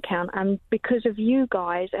each moment count. And because of you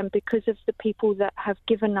guys and because of the people that have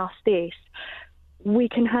given us this, we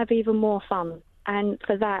can have even more fun. And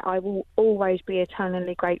for that, I will always be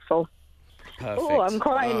eternally grateful. Perfect. Oh, I'm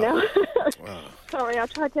crying now. Sorry, I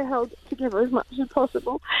tried to hold it together as much as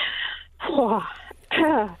possible.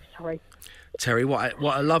 Sorry. Terri,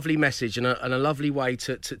 what a lovely message and a lovely way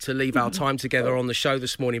to leave our time together on the show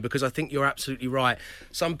this morning, because I think you're absolutely right.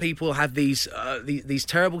 Some people have these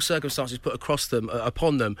terrible circumstances put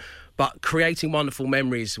upon them, but creating wonderful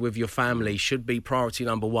memories with your family should be priority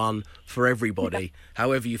number one for everybody,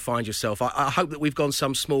 however you find yourself. I hope that we've gone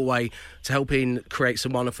some small way to helping create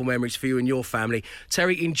some wonderful memories for you and your family.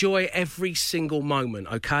 Terri, enjoy every single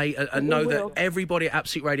moment, okay? And know that everybody at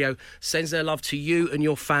Absolute Radio sends their love to you and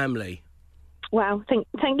your family. Wow,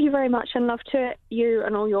 thank you very much, and love to you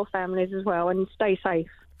and all your families as well, and stay safe.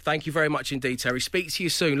 Thank you very much indeed, Terri. Speak to you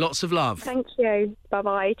soon. Lots of love. Thank you.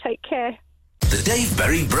 Bye-bye. Take care. The Dave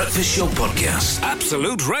Berry Breakfast Show Podcast.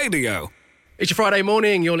 Absolute Radio. It's your Friday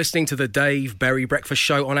morning. You're listening to the Dave Berry Breakfast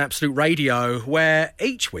Show on Absolute Radio, where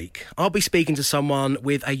each week I'll be speaking to someone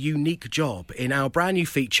with a unique job in our brand new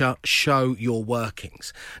feature, Show Your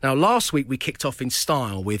Workings. Now, last week we kicked off in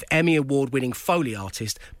style with Emmy Award-winning Foley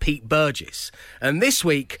artist Pete Burgess. And this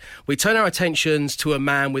week we turn our attentions to a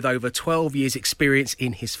man with over 12 years' experience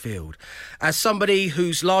in his field. As somebody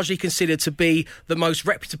who's largely considered to be the most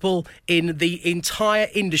reputable in the entire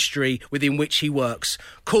industry within which he works.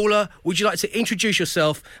 Caller, would you like to introduce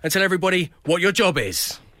yourself and tell everybody what your job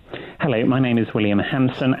is? Hello, my name is William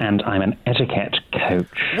Hanson and I'm an etiquette coach.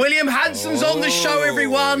 William Hanson's on the show,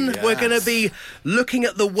 everyone. Yes. We're going to be looking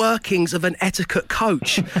at the workings of an etiquette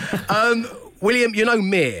coach. William, you know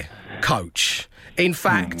me, coach. In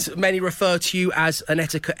fact, many refer to you as an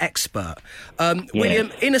etiquette expert.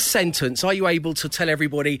 William, in a sentence, are you able to tell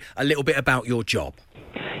everybody a little bit about your job?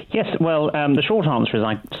 Yes, well, the short answer is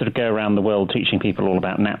I sort of go around the world teaching people all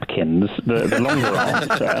about napkins. The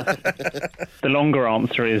longer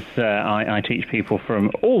answer is I teach people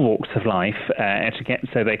from all walks of life etiquette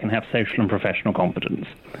so they can have social and professional competence.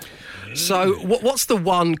 So what's the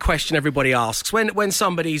one question everybody asks when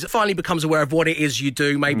somebody finally becomes aware of what it is you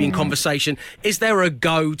do, maybe in conversation? Is there a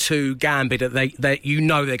go-to gambit that you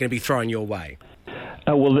know they're going to be throwing your way?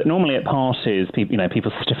 Well, normally at parties,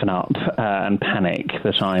 people stiffen up and panic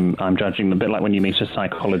that I'm judging them, a bit like when you meet a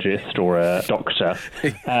psychologist or a doctor.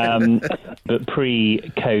 But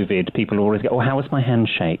pre-COVID, people always go, "Oh, how was my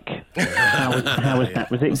handshake? How was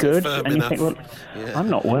that? Was it good?" And you think, "Well, I'm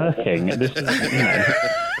not working. This is,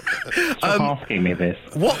 Stop asking me this."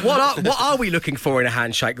 What are we looking for in a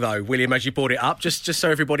handshake, though, William? As you brought it up, just so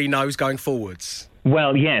everybody knows going forwards.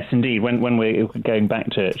 Well, yes, indeed. When we're going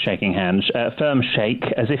back to shaking hands, firm shake,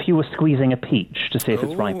 as if you were squeezing a peach to see if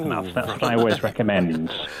it's ripe enough. That's what I always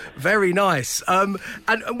recommend. Very nice. And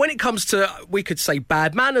when it comes to, we could say,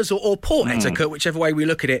 bad manners or poor etiquette, whichever way we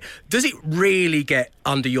look at it, does it really get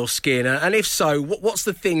under your skin? And if so, what's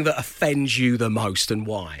the thing that offends you the most and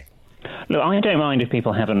why? Look, I don't mind if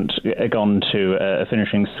people haven't gone to a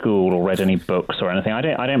finishing school or read any books or anything. I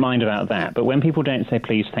don't mind about that. But when people don't say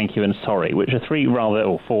please, thank you and sorry, which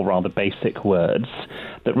are four rather basic words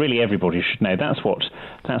that really everybody should know, that's what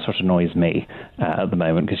annoys me at the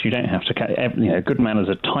moment, because you don't have to. Good manners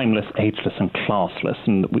are timeless, ageless and classless,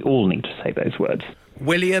 and we all need to say those words.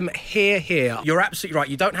 William, here. You're absolutely right.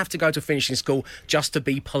 You don't have to go to finishing school just to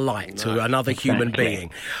be polite to another human being.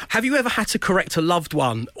 Have you ever had to correct a loved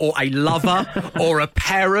one or a lover or a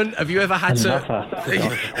parent? Have you ever had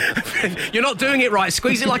to... You're not doing it right.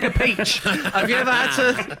 Squeeze it like a peach. Have you ever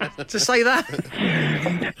had to say that?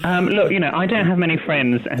 Look, I don't have many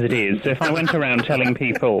friends as it is. So if I went around telling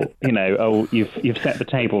people, "Oh, you've set the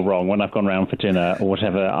table wrong" when I've gone round for dinner or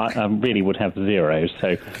whatever, I really would have zero.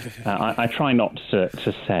 So I try not to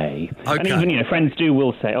to say. Okay. And even, friends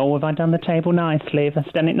will say, oh, have I done the table nicely? Have I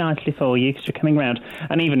done it nicely for you because you're coming round?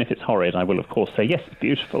 And even if it's horrid, I will, of course, say, yes, it's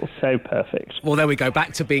beautiful, so perfect. Well, there we go,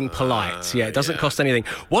 back to being polite. It doesn't cost anything.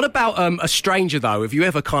 What about a stranger, though? Have you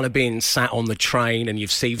ever kind of been sat on the train and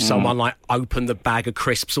you've seen someone, like, open the bag of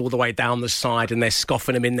crisps all the way down the side and they're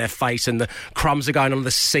scoffing them in their face and the crumbs are going on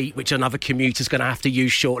the seat, which another commuter's going to have to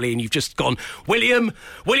use shortly, and you've just gone, William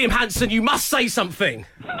Hanson, you must say something.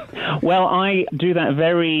 Well, I do that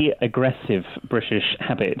very aggressive British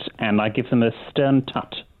habit, and I give them a stern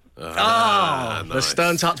tut. Nice. The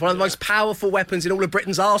stern tut's one of the most powerful weapons in all of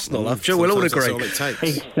Britain's arsenal. I'm sure we'll all agree. That's all it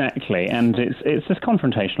takes. Exactly, and it's as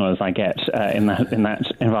confrontational as I get in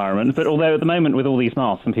that environment. But although at the moment with all these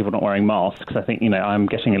masks and people not wearing masks, I think I'm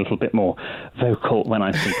getting a little bit more vocal when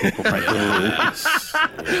I see people break the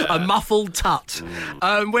rules. A muffled tut.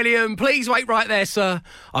 William, please wait right there, sir.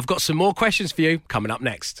 I've got some more questions for you coming up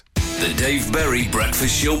next. The Dave Berry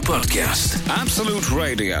Breakfast Show Podcast. Absolute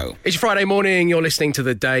Radio. It's Friday morning. You're listening to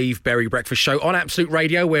the Dave Berry Breakfast Show on Absolute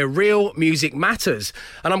Radio, where real music matters.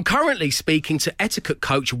 And I'm currently speaking to etiquette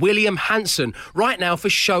coach William Hanson right now for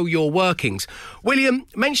Show Your Workings. William,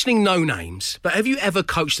 mentioning no names, but have you ever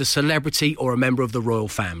coached a celebrity or a member of the royal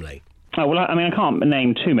family? Oh, well, I can't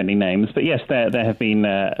name too many names, but yes, there have been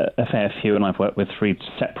a fair few, and I've worked with 3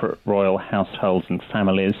 separate royal households and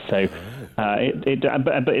families, so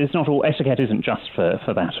but it's not all, etiquette isn't just for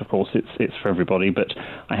that, of course, it's for everybody, but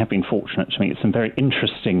I have been fortunate to meet some very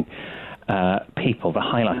interesting people, the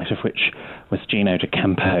highlight of which was Gino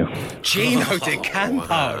D'Acampo. Gino D'Acampo?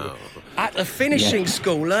 Wow. At a finishing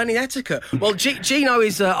school, learning etiquette. Well, Gino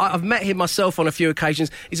is, I've met him myself on a few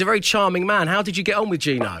occasions, he's a very charming man. How did you get on with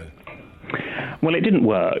Gino? Well, it didn't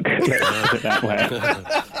work, let's put it that way.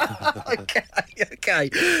 Okay.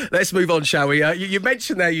 Let's move on, shall we? You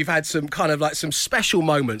mentioned there you've had some kind of like some special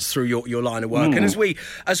moments through your line of work. And as we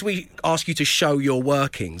ask you to show your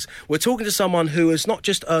workings, we're talking to someone who has not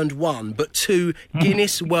just earned 1, but 2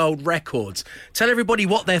 Guinness World Records. Tell everybody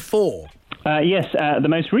what they're for. Yes, the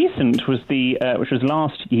most recent was which was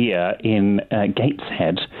last year in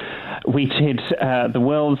Gateshead. We did the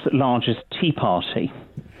world's largest tea party.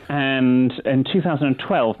 And in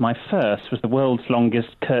 2012, my first was the world's longest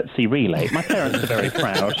curtsy relay. My parents are very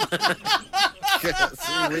proud.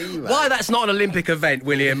 Why that's not an Olympic event,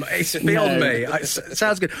 William? It's beyond me. It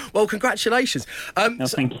sounds good. Well, congratulations.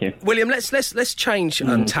 Thank you, William. Let's change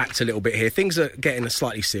tact a little bit here. Things are getting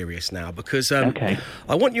slightly serious now because I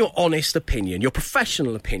want your honest opinion, your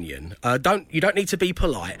professional opinion. You don't need to be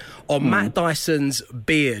polite on Matt Dyson's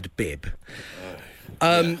beard bib.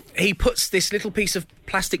 He puts this little piece of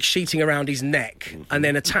plastic sheeting around his neck and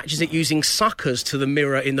then attaches it using suckers to the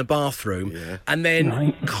mirror in the bathroom and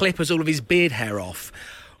then clippers all of his beard hair off.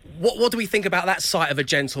 What do we think about that sight of a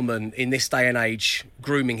gentleman in this day and age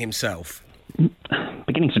grooming himself?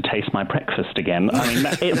 Beginning to taste my breakfast again. I mean,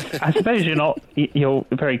 I suppose you're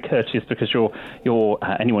very courteous because you're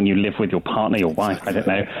anyone you live with, your partner, your wife, I don't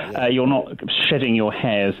know, you're not shedding your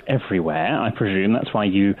hairs everywhere, I presume. That's why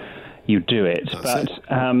you do it.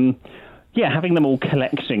 Having them all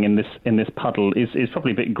collecting in this puddle is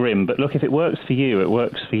probably a bit grim, but look, if it works for you, it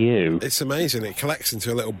works for you. It's amazing. It collects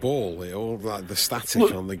into a little ball. It all, like the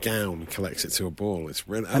static on the gown collects it to a ball. It's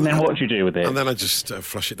really, and then what do you do with it? And then I just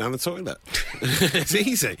flush it down the toilet. It's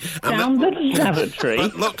easy. Down the lavatory.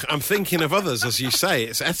 But look, I'm thinking of others, as you say.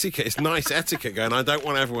 It's etiquette. It's nice etiquette going. I don't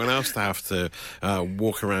want everyone else to have to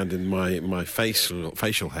walk around in my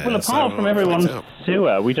facial hair. Well, apart from everyone's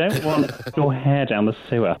sewer, we don't want your hair down the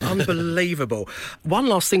sewer. Unbelievable. One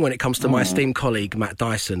last thing when it comes to my esteemed colleague Matt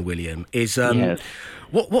Dyson, William, is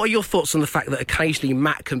what are your thoughts on the fact that occasionally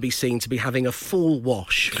Matt can be seen to be having a full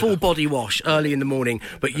body wash early in the morning,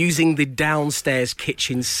 but using the downstairs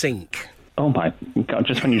kitchen sink? Oh my God!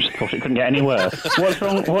 Just when you just thought it couldn't get any worse. What's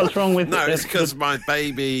wrong with? No, it's because my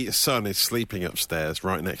baby son is sleeping upstairs,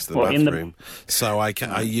 right next to the bathroom. So I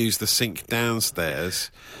use the sink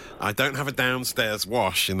downstairs. I don't have a downstairs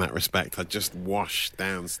wash in that respect. I just wash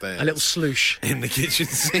downstairs. A little sloosh in the kitchen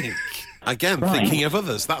sink. Again, thinking of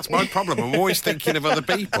others. That's my problem. I'm always thinking of other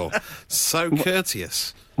people. So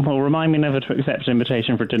courteous. Well, remind me never to accept an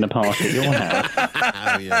invitation for a dinner party at your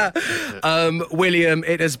house. William,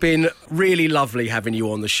 it has been really lovely having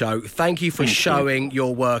you on the show. Thank you for showing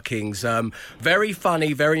your workings. Very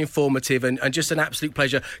funny, very informative, and just an absolute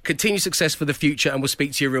pleasure. Continued success for the future, and we'll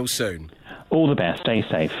speak to you real soon. All the best. Stay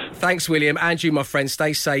safe. Thanks, William. And you, my friend,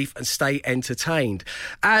 stay safe and stay entertained.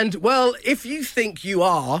 And, well, if you think you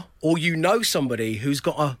are or you know somebody who's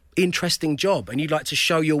got a interesting job and you'd like to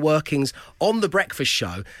show your workings on The Breakfast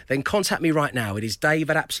Show, then contact me right now. It is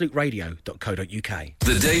dave@absoluteradio.co.uk.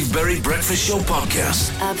 The Dave Berry Breakfast Show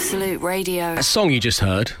podcast. Absolute Radio. That song you just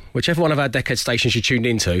heard, whichever one of our decade stations you tuned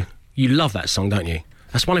into, you love that song, don't you?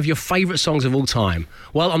 That's one of your favourite songs of all time.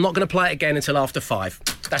 Well, I'm not going to play it again until after 5.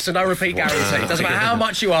 That's a no-repeat guarantee. It doesn't matter how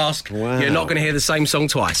much you ask, you're not going to hear the same song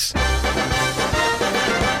twice.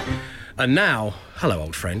 And now, hello,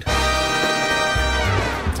 old friend.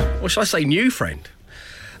 Or shall I say new friend?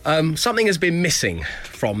 Something has been missing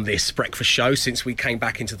from this breakfast show since we came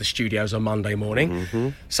back into the studios on Monday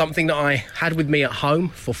morning. Something that I had with me at home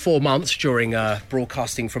for 4 months during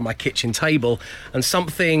broadcasting from my kitchen table, and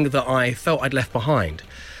something that I felt I'd left behind.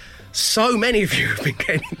 So many of you have been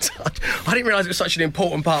getting in touch. I didn't realise it was such an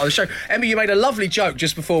important part of the show. Emma, you made a lovely joke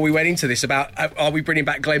just before we went into this about are we bringing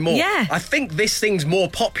back Glenn Moore? Yeah. I think this thing's more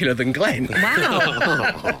popular than Glenn.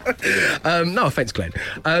 Wow. No offence, Glenn.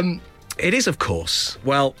 It is, of course.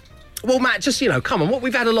 Well, Matt, just, come on.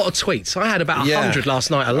 We've had a lot of tweets. I had about 100 last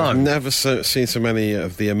night alone. I've never seen so many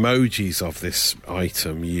of the emojis of this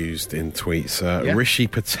item used in tweets. Rishi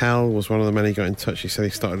Patel was one of the many who got in touch. He said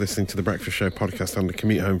he started listening to the Breakfast Show podcast on the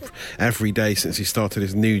commute home every day since he started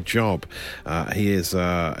his new job. He's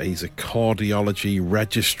a cardiology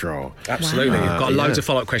registrar. Absolutely. Wow. Got loads of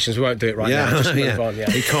follow-up questions. We won't do it right now. Just move on. Yeah.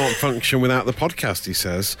 He can't function without the podcast, he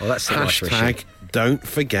says. Well, that's the Hashtag don't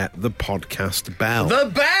forget the podcast bell.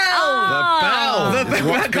 The bell! The bell!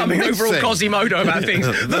 We're coming over all Quasimodo about things.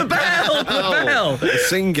 The bell! The bell!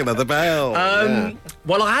 Singular, the bell.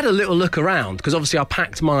 Well, I had a little look around, because obviously I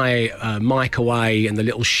packed my mic away and the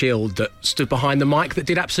little shield that stood behind the mic that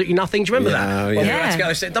did absolutely nothing. Do you remember that?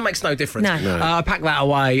 Yeah. That makes no difference. No. I packed that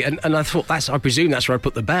away, and I thought, I presume that's where I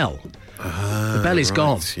put the bell. The bell is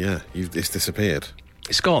gone. Yeah, it's disappeared.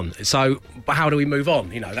 It's gone. So, but how do we move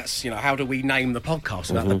on? How do we name the podcast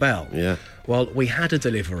without the bell? Yeah. Well, we had a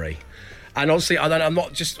delivery. And honestly, I'm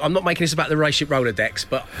not making this about the relationship Rolodex,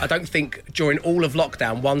 but I don't think during all of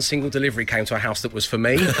lockdown one single delivery came to a house that was for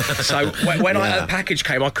me. So when a package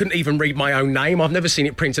came, I couldn't even read my own name. I've never seen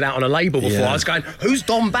it printed out on a label before. I was going, who's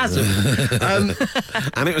Don Bazin?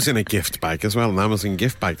 And it was in a gift bag as well, an Amazon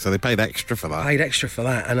gift bag, so they paid extra for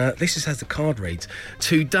that. And this is how the card reads.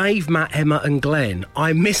 To Dave, Matt, Emma and Glenn,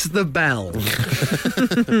 I miss the bell.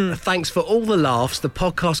 Thanks for all the laughs. The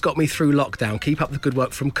podcast got me through lockdown. Keep up the good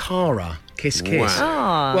work, from Cara. Kiss, kiss.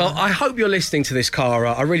 Wow. Well, I hope you're listening to this,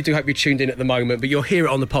 Cara. I really do hope you're tuned in at the moment, but you'll hear it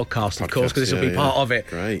on the podcast, of course, because this will be part of it.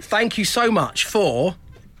 Great. Thank you so much for...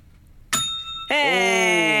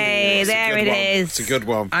 Hey, there it is. It's a good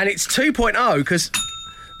one. And it's 2.0, because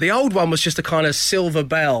the old one was just a kind of silver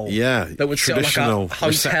bell. Yeah. That would sit like a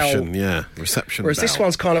hotel. Reception Whereas bell. this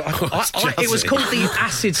one's kind of... it was called the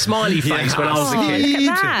acid smiley face when I was a kid.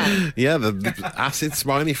 Look at that. Yeah, the acid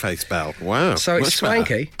smiley face bell. Wow. So it's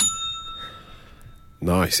swanky.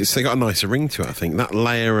 Nice. It's got a nicer ring to it, I think. That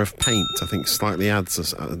layer of paint, I think, slightly adds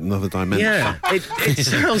us another dimension. Yeah, it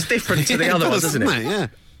sounds different to the other one, doesn't it? Yeah.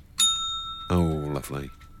 Oh, lovely.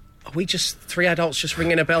 Are we just 3 adults just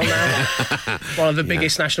ringing a bell now? One of the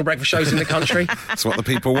biggest national breakfast shows in the country. That's what the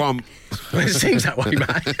people want. Well, it seems that way,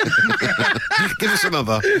 Matt. Give us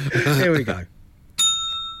another. Here we go.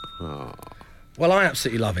 Oh. Well, I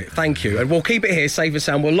absolutely love it. Thank you. And we'll keep it here, safe and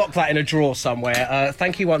sound. We'll lock that in a drawer somewhere.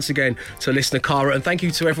 Thank you once again to listener Cara, and thank you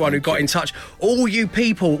to everyone who got in touch. All you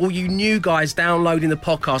people, all you new guys downloading the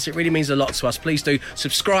podcast, it really means a lot to us. Please do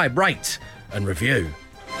subscribe, rate and review.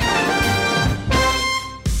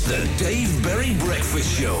 The Dave Berry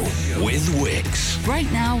Breakfast Show with Wix.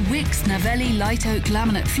 Right now, Wix Navelli Light Oak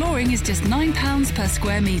Laminate Flooring is just £9 per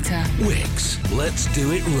square metre. Wix, let's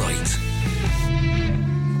do it right.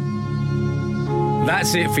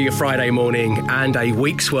 That's it for your Friday morning and a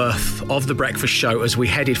week's worth of The Breakfast Show as we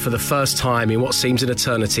headed for the first time in what seems an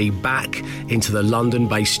eternity back into the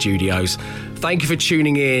London-based studios. Thank you for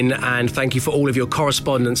tuning in and thank you for all of your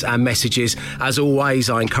correspondence and messages. As always,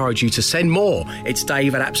 I encourage you to send more. It's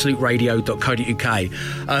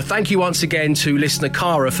dave@absoluteradio.co.uk. Thank you once again to listener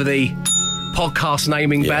Cara for the podcast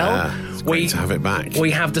naming bell. It's great to have it back.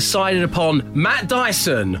 We have decided upon Matt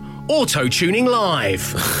Dyson auto-tuning live.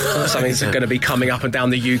 Something that's going to be coming up and down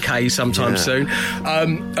the UK sometime soon.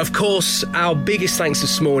 Of course, our biggest thanks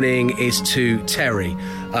this morning is to Terri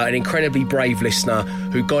an incredibly brave listener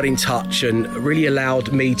who got in touch and really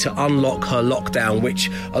allowed me to unlock her lockdown, which,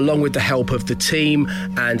 along with the help of the team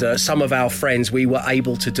and some of our friends, we were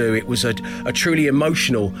able to do. It was a truly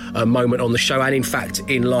emotional moment on the show and, in fact,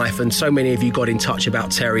 in life. And so many of you got in touch about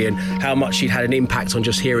Terri and how much she'd had an impact on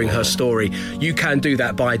just hearing her story. You can do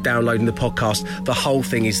that by downloading the podcast. The whole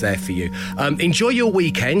thing is there for you. Enjoy your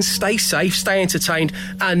weekend. Stay safe, stay entertained,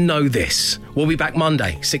 and know this. We'll be back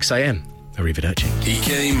Monday, 6 a.m. Arrivederci. He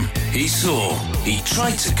came, he saw, he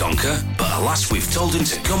tried to conquer, but alas, we've told him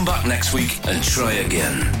to come back next week and try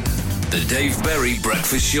again. The Dave Berry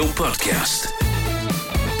Breakfast Show Podcast.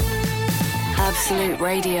 Absolute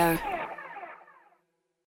Radio.